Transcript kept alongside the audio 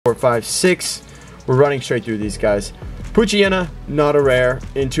4, 5, 6. We're running straight through these guys. Poochyena, not a rare.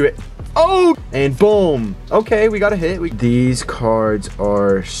 Into it. Oh! And boom. Okay, we got a hit. These cards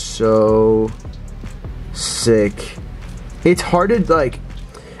are so sick. It's hard to, like,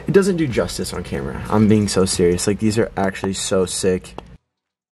 it doesn't do justice on camera. I'm being so serious. Like, these are actually so sick.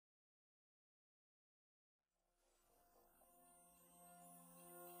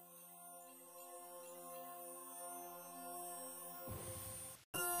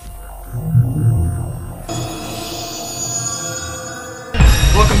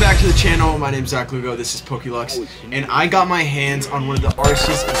 Welcome back to the channel. My name's Zack Lugo. This is Pokeluxe, and I got my hands on one of the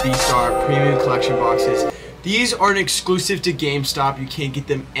Arceus V-Star Premium Collection boxes. These are an exclusive to GameStop. You can't get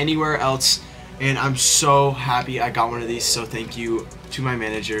them anywhere else, and I'm so happy I got one of these. So thank you to my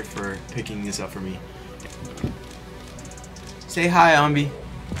manager for picking this up for me. Say hi, Ambi.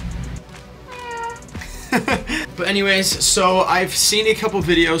 But anyways, so I've seen a couple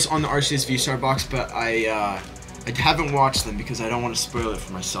videos on the Arceus V-Star box, but I haven't watched them because I don't want to spoil it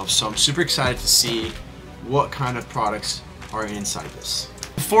for myself. So I'm super excited to see what kind of products are inside this.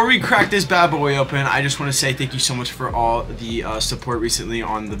 Before we crack this bad boy open, I just want to say thank you so much for all the support recently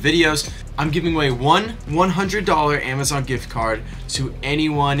on the videos. I'm giving away one $100 Amazon gift card to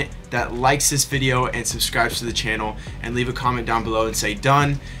anyone that likes this video and subscribes to the channel, and leave a comment down below and say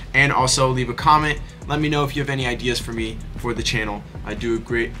done. And also leave a comment. Let me know if you have any ideas for me for the channel. I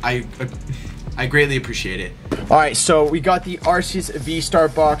greatly appreciate it. Alright, so we got the Arceus V-Star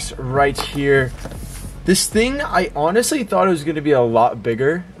box right here. This thing, I honestly thought it was going to be a lot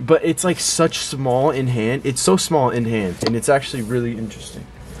bigger, but it's like such small in hand. It's so small in hand, and it's actually really interesting.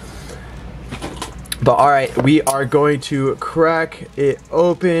 But alright, we are going to crack it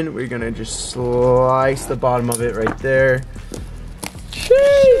open. We're going to just slice the bottom of it right there.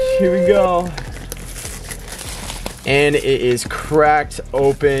 Sheesh, here we go. And it is cracked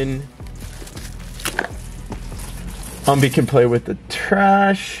open. Umbi can play with the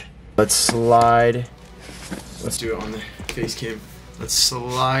trash. Let's slide. Let's do it on the face cam. Let's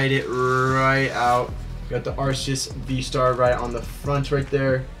slide it right out. Got the Arceus V-Star right on the front right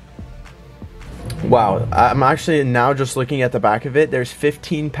there. Wow, I'm actually now just looking at the back of it. There's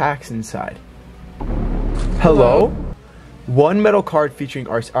 15 packs inside. Hello? One metal card featuring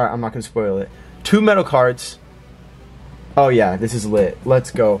Arceus. Alright, I'm not gonna spoil it. 2 metal cards. Oh yeah, this is lit.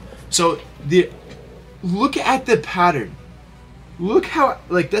 Let's go. So look at the pattern. Look how,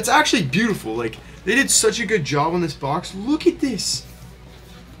 like, that's actually beautiful. Like, they did such a good job on this box. Look at this.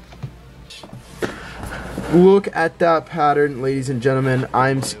 Look at that pattern, ladies and gentlemen.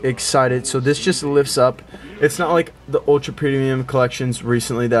 I'm excited. So this just lifts up. It's not like the ultra premium collections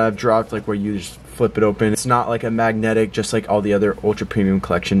recently that I've dropped, like where you just flip it open. It's not like a magnetic, just like all the other ultra premium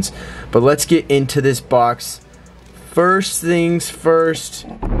collections. But let's get into this box. First things first.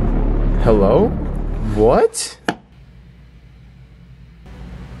 Hello? What?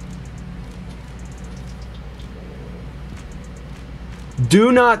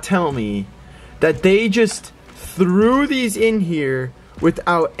 Do not tell me that they just threw these in here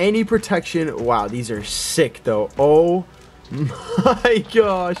without any protection. Wow, these are sick though. Oh my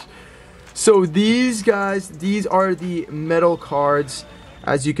gosh. So these guys, these are the metal cards.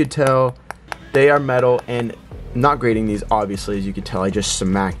 As you could tell, they are metal, and I'm not grading these obviously, as you can tell. I just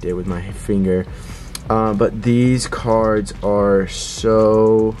smacked it with my finger. But these cards are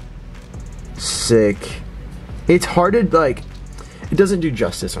so sick. It's hard to, like, it doesn't do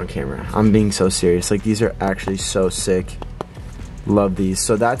justice on camera. I'm being so serious. Like, these are actually so sick. Love these.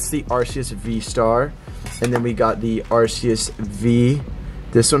 So that's the Arceus V-Star. And then we got the Arceus V.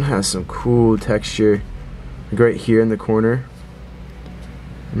 This one has some cool texture. Like right here in the corner.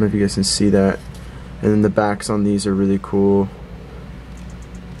 I don't know if you guys can see that. And then the backs on these are really cool.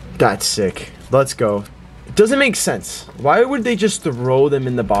 That's sick. Let's go. It doesn't make sense. Why would they just throw them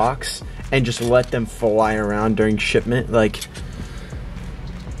in the box and just let them fly around during shipment? Like,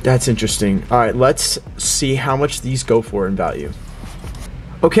 that's interesting. Alright, let's see how much these go for in value.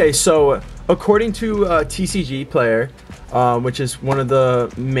 Okay, so according to TCG Player, which is one of the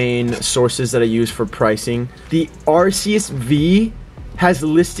main sources that I use for pricing, the Arceus V has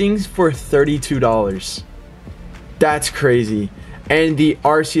listings for $32. That's crazy. And the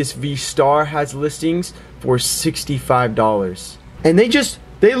Arceus V-Star has listings for $65. And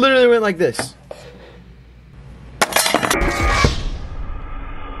they literally went like this.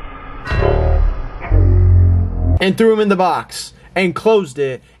 And threw them in the box. And closed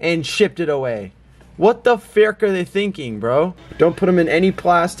it. And shipped it away. What the frick are they thinking, bro? Don't put them in any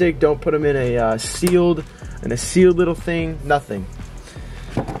plastic. Don't put them in a sealed little thing. Nothing.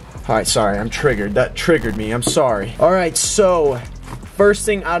 Alright, sorry, I'm triggered. That triggered me. I'm sorry. Alright, so first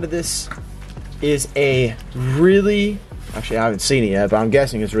thing out of this is a really, actually I haven't seen it yet, but I'm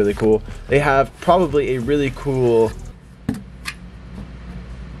guessing it's really cool. They have probably a really cool,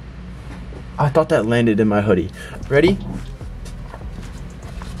 I thought that landed in my hoodie. Ready?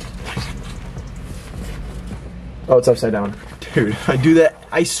 Oh, it's upside down. Dude, I do that,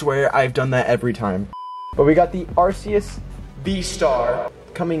 I swear I've done that every time. But we got the Arceus V-Star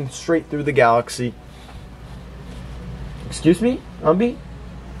coming straight through the galaxy. Excuse me, Umbi?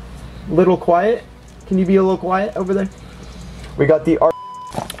 Little quiet? Can you be a little quiet over there? We got the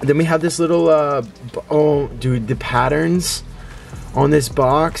then we have this little, oh, dude, the patterns on this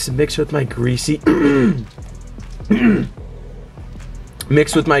box mixed with my greasy,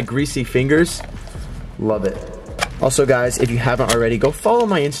 mixed with my greasy fingers. Love it. Also, guys, if you haven't already, go follow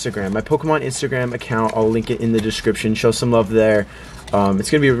my Instagram, my Pokemon Instagram account. I'll link it in the description. Show some love there.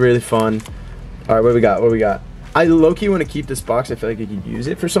 It's gonna be really fun. All right, what we got? What we got? I low-key want to keep this box. I feel like I could use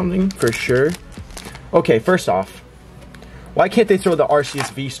it for something, for sure. Okay, first off, why can't they throw the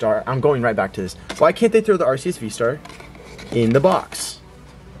Arceus V-Star? I'm going right back to this. Why can't they throw the Arceus V-Star in the box?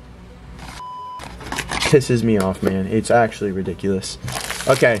 Pisses me off, man. It's actually ridiculous.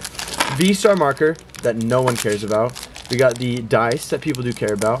 Okay, V-Star marker that no one cares about. We got the dice that people do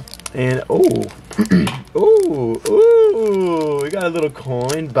care about. And, oh, ooh, we got a little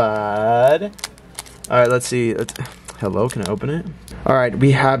coin, bud. All right, let's see. Hello, can I open it? All right,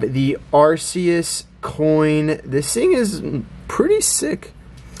 we have the Arceus coin. This thing is pretty sick.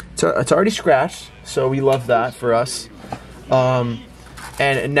 It's already scratched, so we love that for us.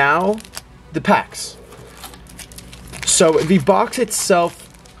 And now, the packs. So the box itself,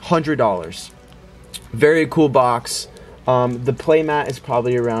 $100. Very cool box. The playmat is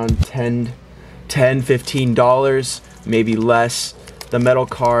probably around $15, maybe less. The metal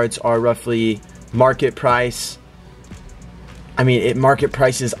cards are roughly market price. I mean, market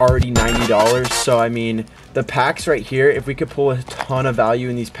price is already $90, so I mean, the packs right here, if we could pull a ton of value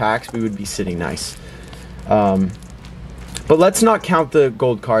in these packs, we would be sitting nice. But let's not count the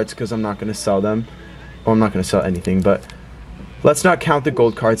gold cards, because I'm not going to sell them. Well, I'm not going to sell anything, but let's not count the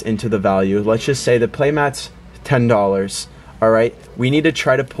gold cards into the value. Let's just say the playmat's $10. Alright, we need to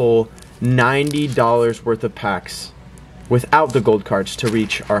try to pull $90 worth of packs without the gold cards to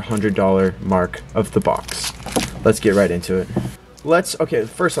reach our $100 mark of the box. Let's get right into it. Okay,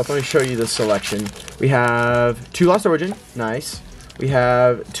 first off, let me show you the selection. We have 2 Lost Origin, nice. We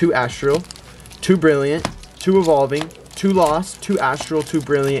have 2 Astral, 2 Brilliant, 2 Evolving, 2 Lost, 2 Astral, 2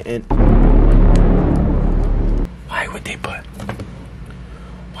 Brilliant, and why would they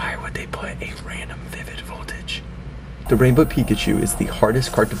put a random Vivid Voltage? The Rainbow Pikachu is the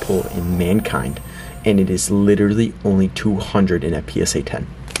hardest card to pull in Mankind, and it is literally only 200 in a PSA 10.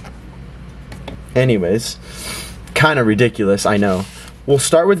 Anyways, kind of ridiculous, I know. We'll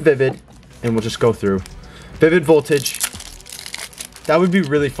start with Vivid, and we'll just go through. Vivid Voltage. That would be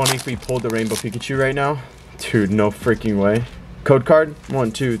really funny if we pulled the Rainbow Pikachu right now. Dude, no freaking way. Code card,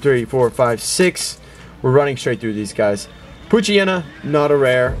 1, 2, 3, 4, 5, 6. We're running straight through these guys. Poochyena, not a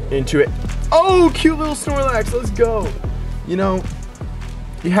rare. Into it. Oh, cute little Snorlax. Let's go. You know,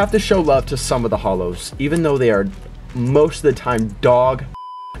 you have to show love to some of the holos, even though they are most of the time dog.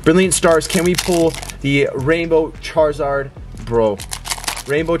 Brilliant Stars. Can we pull the Rainbow Charizard? Bro,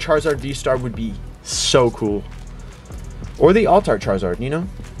 Rainbow Charizard V-Star would be so cool. Or the Alt-Art Charizard, you know?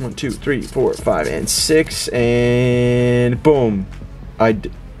 1, 2, 3, 4, 5, and 6. And boom. I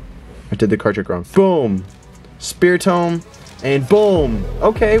did the card trick wrong. Boom. Spiritomb. And boom.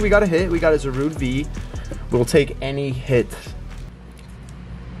 Okay, we got a hit. We got a Zarude V. We'll take any hit.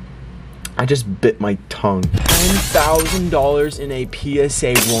 I just bit my tongue. $10,000 in a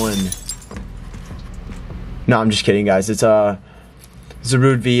PSA 1. No, I'm just kidding, guys. It's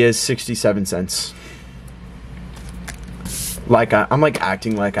Zarude V is 67 cents. Like I'm like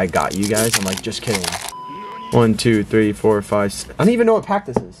acting like I got you guys. I'm like just kidding. 1, 2, 3, 4, 5. 6. I don't even know what pack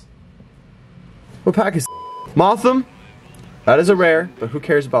this is. What pack is Mothim? That is a rare, but who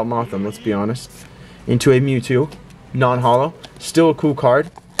cares about Mothim? Let's be honest. Into a Mewtwo, non-holo. Still a cool card.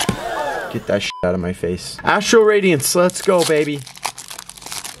 Get that shit out of my face. Astral Radiance, let's go, baby.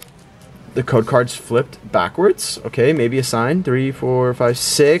 The code card's flipped backwards. Okay, maybe a sign. 3, 4, 5,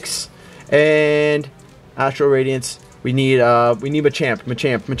 6. And Astral Radiance. We need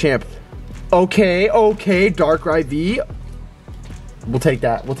Machamp. Okay, Darkrai V. We'll take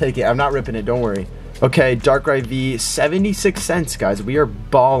that. We'll take it. I'm not ripping it, don't worry. Okay, Darkrai V, 76 cents, guys. We are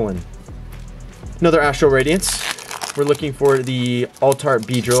balling. Another Astral Radiance. We're looking for the Alt-Art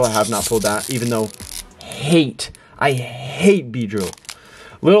Beedrill. I have not pulled that, even though I hate Beedrill.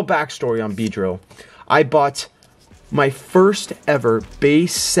 Little backstory on Beedrill. I bought my first ever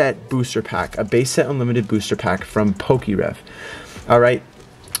base set booster pack, a base set unlimited booster pack from Pokerev. Alright,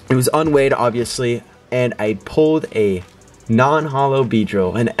 it was unweighed obviously, and I pulled a non-holo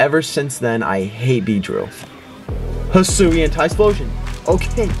Beedrill, and ever since then I hate Beedrill. Hisui Anti-Explosion.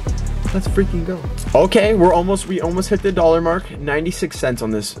 Okay, let's freaking go. Okay, we almost hit the dollar mark. 96 cents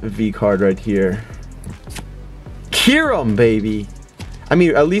on this V card right here. Kyurem, baby. I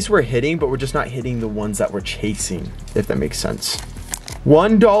mean, at least we're hitting, but we're just not hitting the ones that we're chasing, if that makes sense.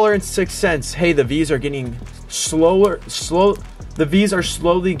 $1.06. Hey, the V's are getting the V's are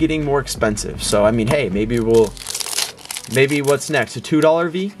slowly getting more expensive. So, I mean, hey, maybe what's next? A $2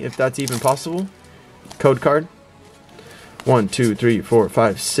 V, if that's even possible. Code card. 1, 2, 3, 4,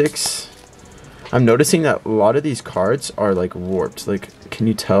 5, 6. I'm noticing that a lot of these cards are like warped. Like, can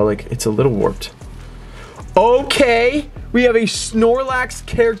you tell? Like, it's a little warped. Okay, we have a Snorlax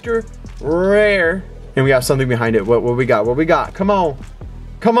character rare, and we have something behind it. What we got? What we got? Come on,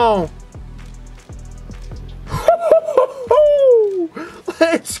 come on.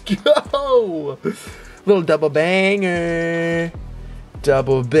 Let's go. Little double banger,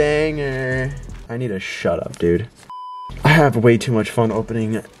 double banger. I need to shut up, dude. I have way too much fun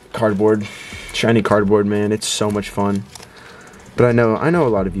opening cardboard, shiny cardboard, man. It's so much fun. But I know a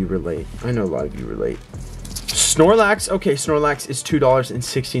lot of you relate. I know a lot of you relate. Snorlax, okay, Snorlax is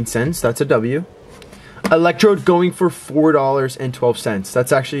 $2.16. That's a W. Electrode going for $4.12.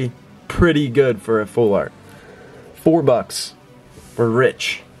 That's actually pretty good for a full art. $4. We're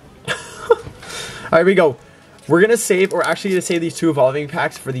rich. Alright, here we go. We're gonna save, or actually gonna save these two evolving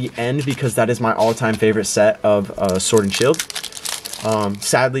packs for the end because that is my all-time favorite set of Sword and Shield.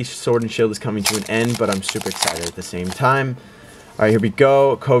 Sadly, Sword and Shield is coming to an end, but I'm super excited at the same time. Alright, here we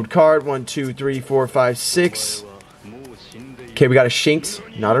go. Code card. 1, 2, 3, 4, 5, 6. Okay, we got a Shinx.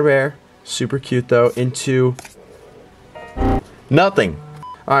 Not a rare. Super cute, though. Into nothing.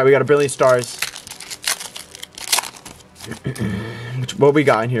 Alright, we got a Brilliant Stars. What we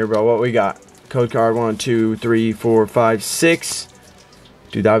got in here, bro? What we got? Code card. 1, 2, 3, 4, 5, 6.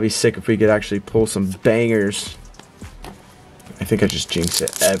 Dude, that would be sick if we could actually pull some bangers. I think I just jinx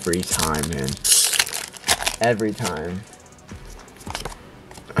it every time, man. Every time.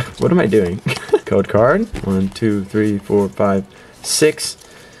 What am I doing? Code card. 1, 2, 3, 4, 5, 6.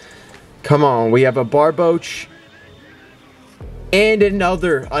 Come on, we have a Barboach. And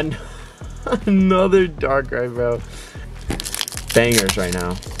another Darkrai, bro. Bangers right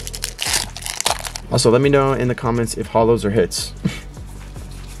now. Also, let me know in the comments if holos are hits.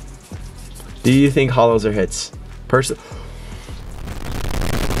 Do you think holos are hits?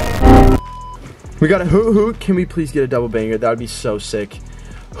 We got a Hoot Hoot. Can we please get a double banger? That would be so sick.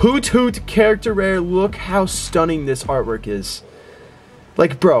 Hoot Hoot character rare. Look how stunning this artwork is.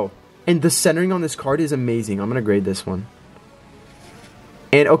 Like, bro. And the centering on this card is amazing. I'm going to grade this one.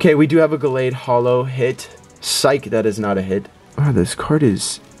 And, okay, we do have a Gallade holo hit. Psych, that is not a hit. Oh, this card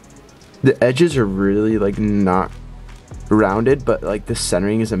is... The edges are really, like, not rounded, but, like, the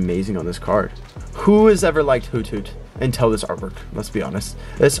centering is amazing on this card. Who has ever liked Hoot Hoot until this artwork? Let's be honest.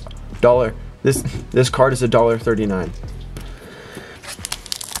 This card is $1.39.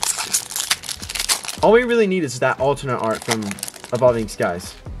 All we really need is that alternate art from Evolving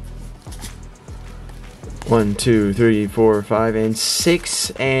Skies. 1, 2, 3, 4, 5, and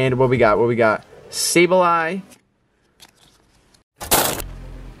 6. And what we got? What we got? Sableye.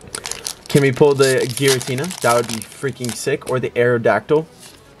 Can we pull the Giratina? That would be freaking sick. Or the Aerodactyl.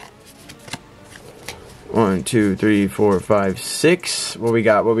 1, 2, 3, 4, 5, 6. What we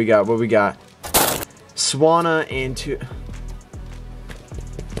got? What we got? What we got? Swanna and two.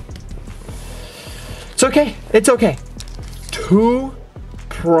 It's okay. It's okay. 2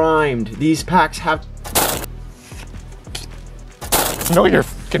 primed. These packs have... Know your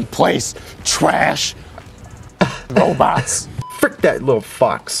fucking place, trash. Robots. Frick that little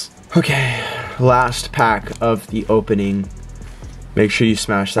fox. Okay, last pack of the opening. Make sure you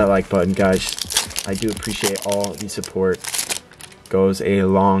smash that like button, guys. I do appreciate all the support. Goes a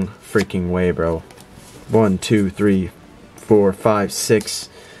long freaking way, bro. 1, 2, 3, 4, 5, 6.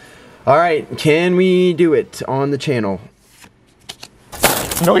 Alright, can we do it on the channel?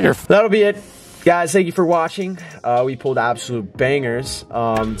 Know your... That'll be it. Guys, thank you for watching. We pulled absolute bangers.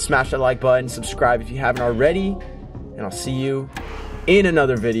 Smash that like button, subscribe if you haven't already. And I'll see you in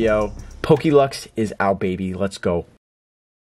another video. Pokeluxe is out, baby. Let's go.